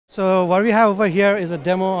So what we have over here is a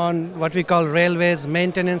demo on what we call railways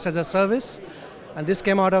maintenance as a service. And this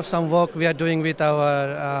came out of some work we are doing with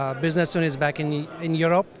our business units back in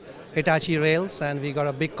Europe, Hitachi Rails, and we got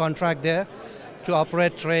a big contract there to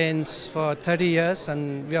operate trains for 30 years,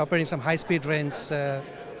 and we're operating some high-speed trains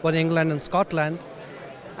both England and Scotland.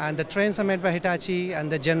 And the trains are made by Hitachi,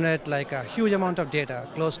 and they generate like a huge amount of data,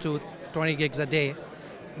 close to 20 gigs a day,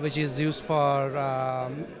 which is used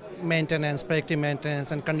for maintenance, predictive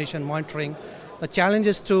maintenance, and condition monitoring. The challenge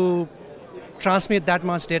is to transmit that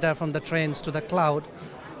much data from the trains to the cloud,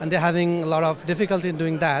 and they're having a lot of difficulty in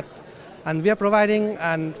doing that. And we are providing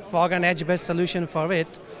a fog and edge-based solution for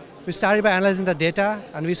it. We started by analyzing the data,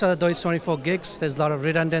 and we saw that though it's 24 gigs, there's a lot of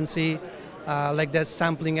redundancy, like there's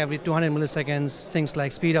sampling every 200 milliseconds, things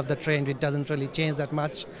like speed of the train, it doesn't really change that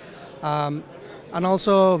much. And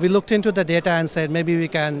also, we looked into the data and said maybe we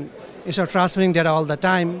can, instead of transmitting data all the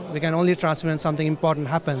time, we can only transmit when something important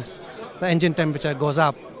happens. The engine temperature goes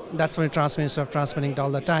up. That's when we transmit instead of transmitting it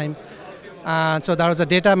all the time. So that was the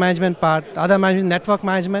data management part. The other management, network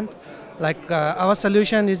management. Like our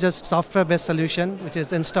solution is just software-based solution, which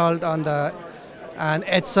is installed on an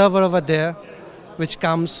edge server over there, which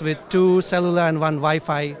comes with 2 cellular and 1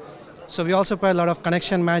 Wi-Fi. So we also provide a lot of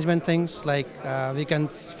connection management things, like we can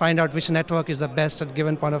find out which network is the best at a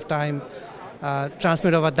given point of time,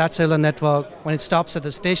 transmit over that cellular network. When it stops at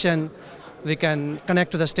the station, we can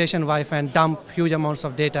connect to the station Wi-Fi and dump huge amounts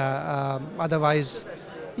of data. Otherwise,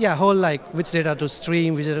 whole like which data to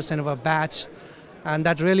stream, which data to send over batch. And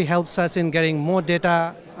that really helps us in getting more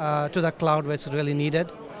data to the cloud where it's really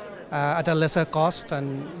needed at a lesser cost,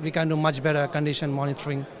 and we can do much better condition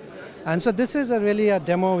monitoring. And so this is really a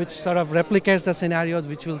demo which sort of replicates the scenarios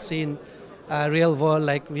which we'll see in real world,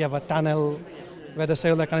 like we have a tunnel where the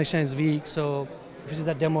cellular connection is weak. So if you see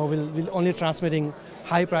the demo, we'll only transmitting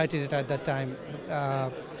high priority data at that time.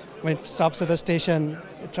 When it stops at the station,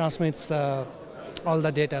 it transmits all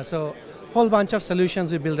the data. So a whole bunch of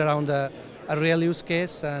solutions we build around a real use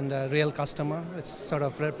case and a real customer. It's sort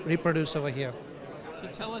of reproduced over here. So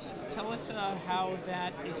tell us how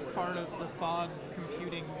that is part of the fog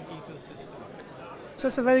computing ecosystem. So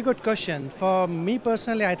it's a very good question. For me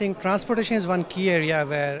personally, I think transportation is one key area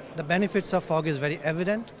where the benefits of fog is very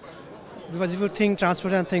evident. Because if you think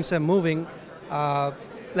transportation things are moving,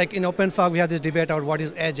 like in OpenFog, we have this debate about what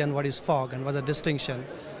is edge and what is fog and what's the distinction.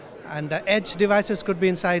 And the edge devices could be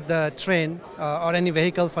inside the train or any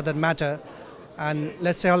vehicle for that matter. And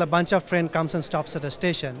let's say a bunch of train comes and stops at a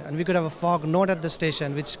station, and we could have a fog node at the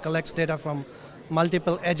station which collects data from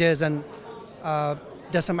multiple edges and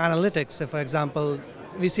does some analytics. So for example,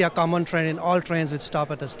 we see a common trend in all trains which stop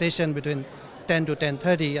at a station between 10 to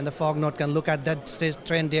 10:30, and the fog node can look at that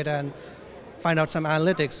train data and find out some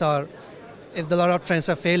analytics. Or if a lot of trains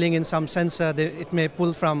are failing in some sensor, it may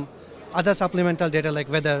pull from other supplemental data like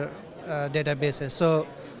weather databases. So,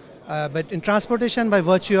 but in transportation, by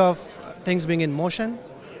virtue of things being in motion,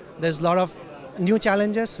 there's a lot of new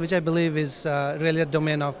challenges, which I believe is really a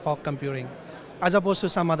domain of fog computing, as opposed to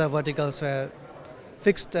some other verticals where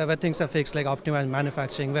things are fixed, like optimized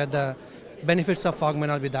manufacturing, where the benefits of fog may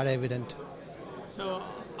not be that evident. So,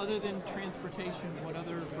 other than transportation, what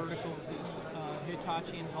other verticals is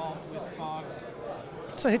Hitachi involved with fog?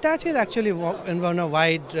 So Hitachi is actually involved in a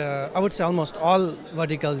wide, I would say almost all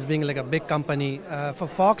verticals, being like a big company. For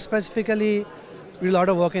fog specifically, we do a lot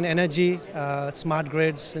of work in energy, smart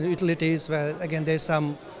grids, and utilities, where again there's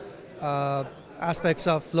some aspects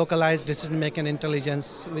of localized decision-making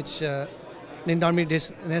intelligence, which need not be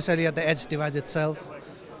necessarily at the edge device itself.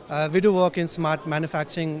 We do work in smart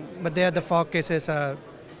manufacturing, but there the fog cases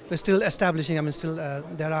we're still establishing. I mean, still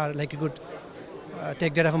there are like you could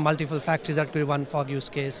take data from multiple factories. That could be one fog use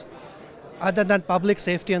case. Other than public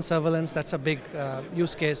safety and surveillance, that's a big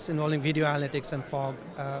use case involving video analytics and fog,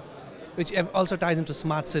 which also ties into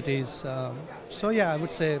smart cities. So yeah, I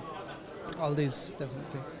would say all these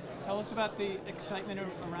definitely. Tell us about the excitement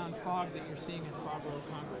around fog that you're seeing at Fog World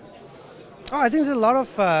Congress. Oh, I think there's a lot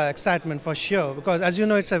of excitement for sure, because as you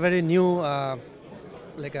know, it's a very new,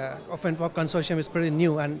 like a OpenFog consortium is pretty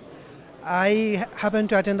new, and I happened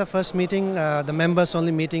to attend the first meeting, the members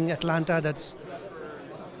only meeting Atlanta. That's,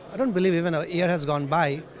 I don't believe even a year has gone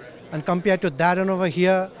by, and compared to that and over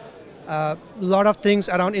here, a lot of things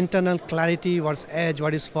around internal clarity, what's edge,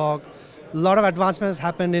 what is fog. A lot of advancements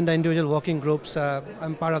happened in the individual working groups.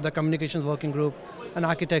 I'm part of the communications working group and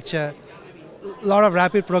architecture. A lot of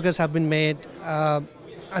rapid progress have been made. And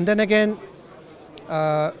then again,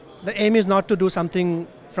 the aim is not to do something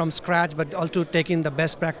from scratch, but also taking the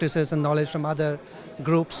best practices and knowledge from other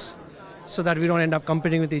groups so that we don't end up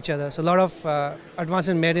competing with each other. So a lot of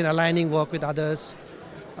advancement made in aligning work with others,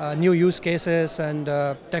 new use cases and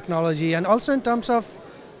technology, and also in terms of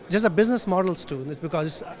just the business models too. It's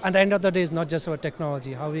because at the end of the day, it's not just about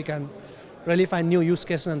technology, how we can really find new use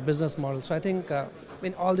cases and business models. So I think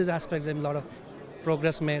in all these aspects, there's a lot of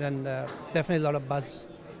progress made and definitely a lot of buzz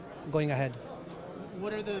going ahead.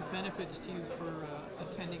 What are the benefits to you for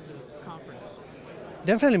attending the conference?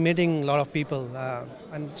 Definitely meeting a lot of people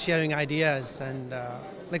and sharing ideas, and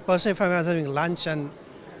like personally, if I was having lunch, and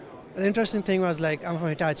the interesting thing was like I'm from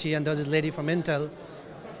Hitachi and there was this lady from Intel,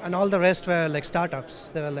 and all the rest were like startups.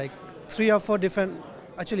 There were like 3 or 4 different,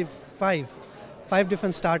 actually 5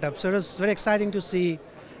 different startups. So it was very exciting to see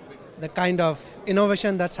the kind of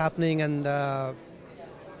innovation that's happening and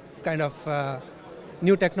kind of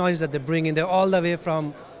new technologies that they bring in. They're all the way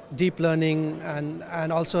from deep learning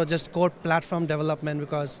and also just core platform development,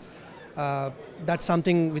 because that's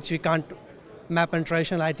something which we can't map in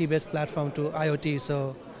traditional IT-based platform to IoT.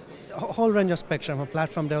 So a whole range of spectrum, from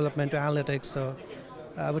platform development to analytics. So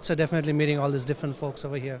I would say definitely meeting all these different folks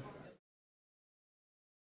over here.